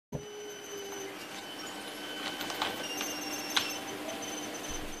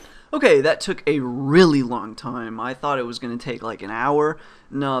Okay, that took a really long time. I thought it was going to take like an hour.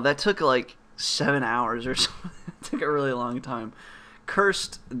 No, that took like 7 hours or something. It took a really long time.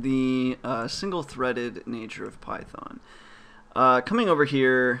 Cursed the single-threaded nature of Python. Coming over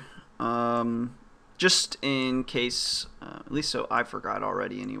here, just in case, at least so I forgot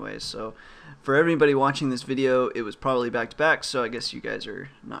already anyway. So for everybody watching this video, it was probably back-to-back, so I guess you guys are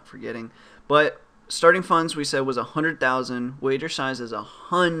not forgetting. But starting funds we said was 100,000. Wager size is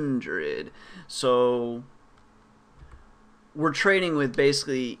 100. So we're trading with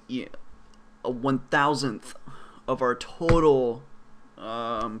basically a 1,000th of our total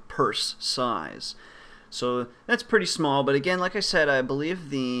purse size. So that's pretty small. But again, like I said, I believe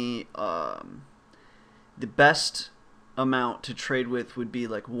the best amount to trade with would be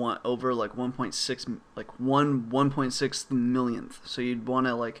like 1.6, like 1.6 millionth. So you'd want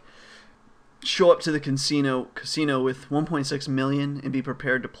to like show up to the casino with 1.6 million and be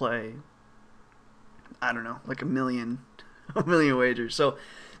prepared to play, I don't know, like a million wagers. So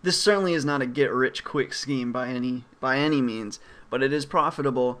this certainly is not a get rich quick scheme by any means, but it is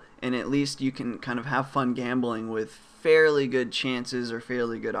profitable, and at least you can kind of have fun gambling with fairly good chances or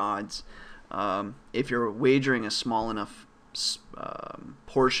fairly good odds if you're wagering a small enough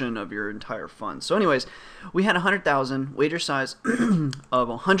portion of your entire fund. So anyways, we had 100,000, wager size of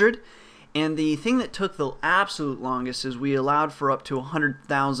 100. And the thing that took the absolute longest is we allowed for up to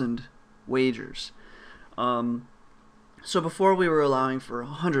 100,000 wagers. So before we were allowing for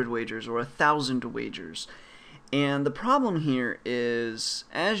 100 wagers or 1,000 wagers. And the problem here is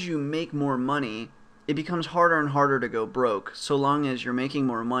as you make more money, it becomes harder and harder to go broke, so long as you're making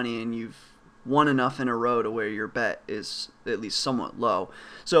more money and you've won enough in a row to where your bet is at least somewhat low.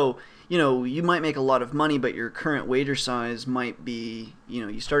 So you might make a lot of money, but your current wager size might be,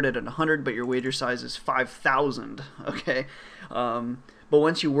 you started at 100, but your wager size is 5,000, okay? But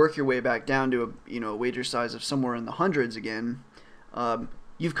once you work your way back down to a wager size of somewhere in the hundreds again,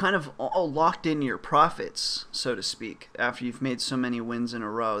 you've kind of all locked in your profits, so to speak, after you've made so many wins in a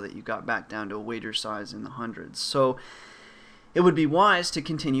row that you got back down to a wager size in the hundreds. So it would be wise to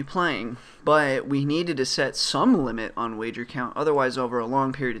continue playing, but we needed to set some limit on wager count. Otherwise, over a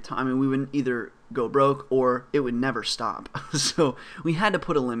long period of time, we would either go broke or it would never stop. So we had to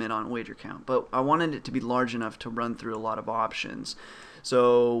put a limit on wager count, but I wanted it to be large enough to run through a lot of options.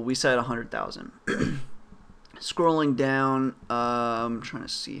 So we set 100,000. Scrolling down, I'm trying to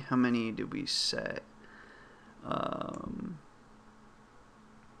see how many did we set.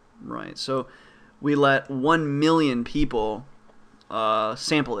 Right, so we let 1 million people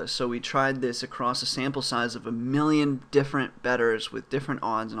sample this. So we tried this across a sample size of 1 million different bettors with different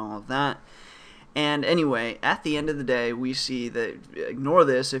odds and all of that. And anyway, at the end of the day, we see that, ignore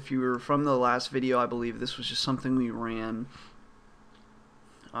this, if you were from the last video, I believe this was just something we ran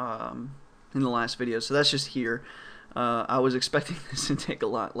in the last video, so that's just here. I was expecting this to take a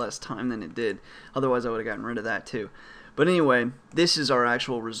lot less time than it did, otherwise I would have gotten rid of that too. But anyway, this is our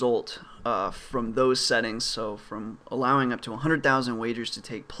actual result from those settings. So from allowing up to 100,000 wagers to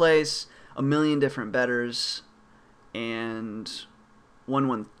take place, 1 million different bettors, and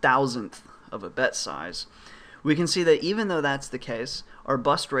 1/1000th of a bet size, we can see that even though that's the case, our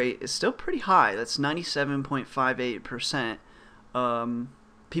bust rate is still pretty high. That's 97.58%.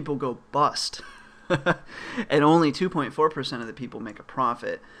 People go bust. And only 2.4% of the people make a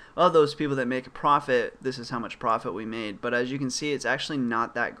profit. Of those people that make a profit, this is how much profit we made. But as you can see, it's actually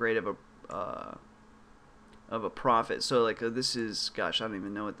not that great of a profit. So like this is, gosh, I don't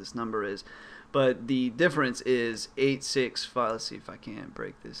even know what this number is. But the difference is 865. Let's see if I can't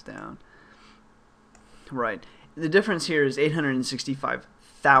break this down. Right. The difference here is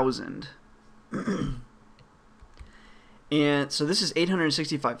 865,000. And so this is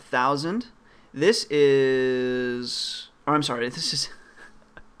 865,000. This is, or I'm sorry, this is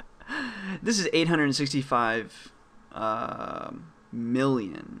this is 865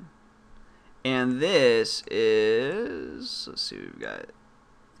 million, and this is, let's see, we've got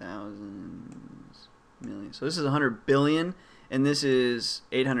thousands, millions. So this is 100 billion, and this is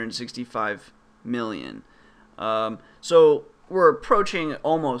 865 million. So we're approaching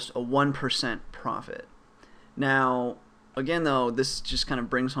almost a 1% profit. Now, again, though, this just kind of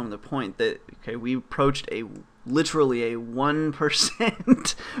brings home the point that, okay, we approached literally a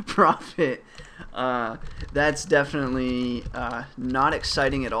 1% profit. That's definitely not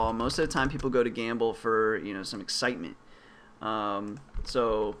exciting at all. Most of the time, people go to gamble for some excitement.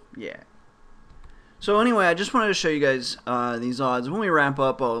 So yeah. So anyway, I just wanted to show you guys these odds. When we wrap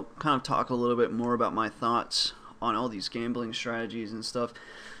up, I'll kind of talk a little bit more about my thoughts on all these gambling strategies and stuff.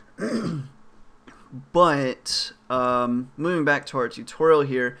 But moving back to our tutorial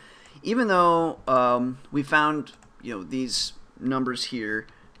here, even though we found, you know, these numbers here,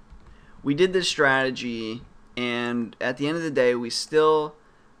 we did this strategy, and at the end of the day, we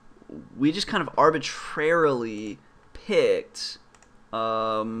just kind of arbitrarily picked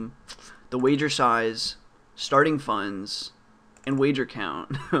the wager size, starting funds, and wager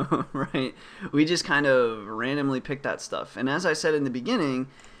count, right? We just kind of randomly picked that stuff. And as I said in the beginning,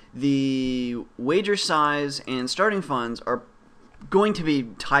 the wager size and starting funds are going to be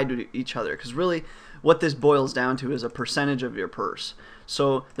tied to each other, because really what this boils down to is a percentage of your purse.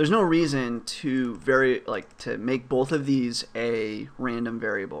 So there's no reason to to make both of these a random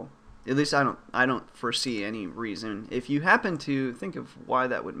variable. At least I don't foresee any reason. If you happen to think of why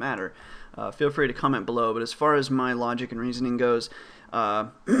that would matter, feel free to comment below. But as far as my logic and reasoning goes,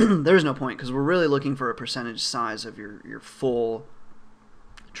 there's no point, because we're really looking for a percentage size of your full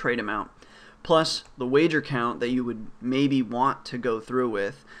trade amount, plus the wager count that you would maybe want to go through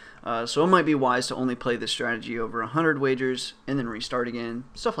with. So it might be wise to only play this strategy over 100 wagers and then restart again,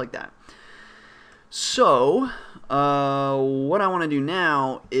 stuff like that. So what I want to do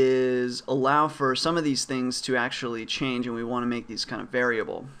now is allow for some of these things to actually change, and we want to make these kind of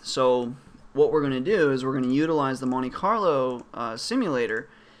variable. So what we're going to do is we're going to utilize the Monte Carlo simulator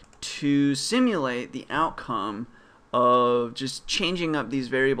to simulate the outcome of just changing up these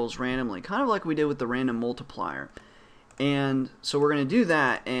variables randomly, kind of like we did with the random multiplier. And so we're going to do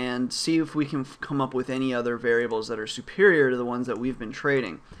that and see if we can come up with any other variables that are superior to the ones that we've been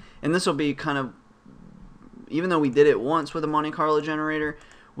trading. And this will be kind of, even though we did it once with a Monte Carlo generator,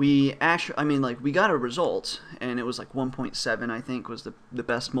 we actually, we got a result, and it was like 1.7, I think, was the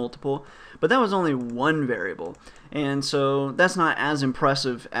best multiple. But that was only one variable. And so that's not as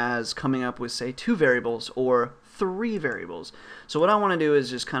impressive as coming up with, say, 2 variables or 3 variables. So what I want to do is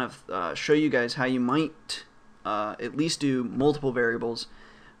just kind of show you guys how you might at least do multiple variables,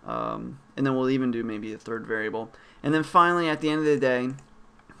 and then we'll even do maybe a 3rd variable. And then finally, at the end of the day,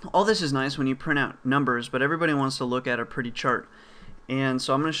 all this is nice when you print out numbers, but everybody wants to look at a pretty chart. And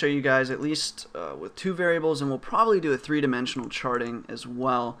so I'm going to show you guys at least with 2 variables, and we'll probably do a 3-dimensional charting as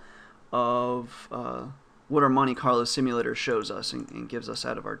well of what our Monte Carlo simulator shows us and gives us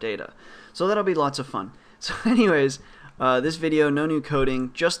out of our data. So that'll be lots of fun. So anyways, this video, no new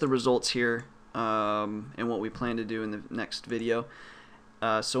coding, just the results here, and what we plan to do in the next video.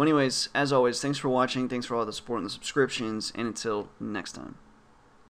 So anyways, as always, thanks for watching, thanks for all the support and the subscriptions, and until next time.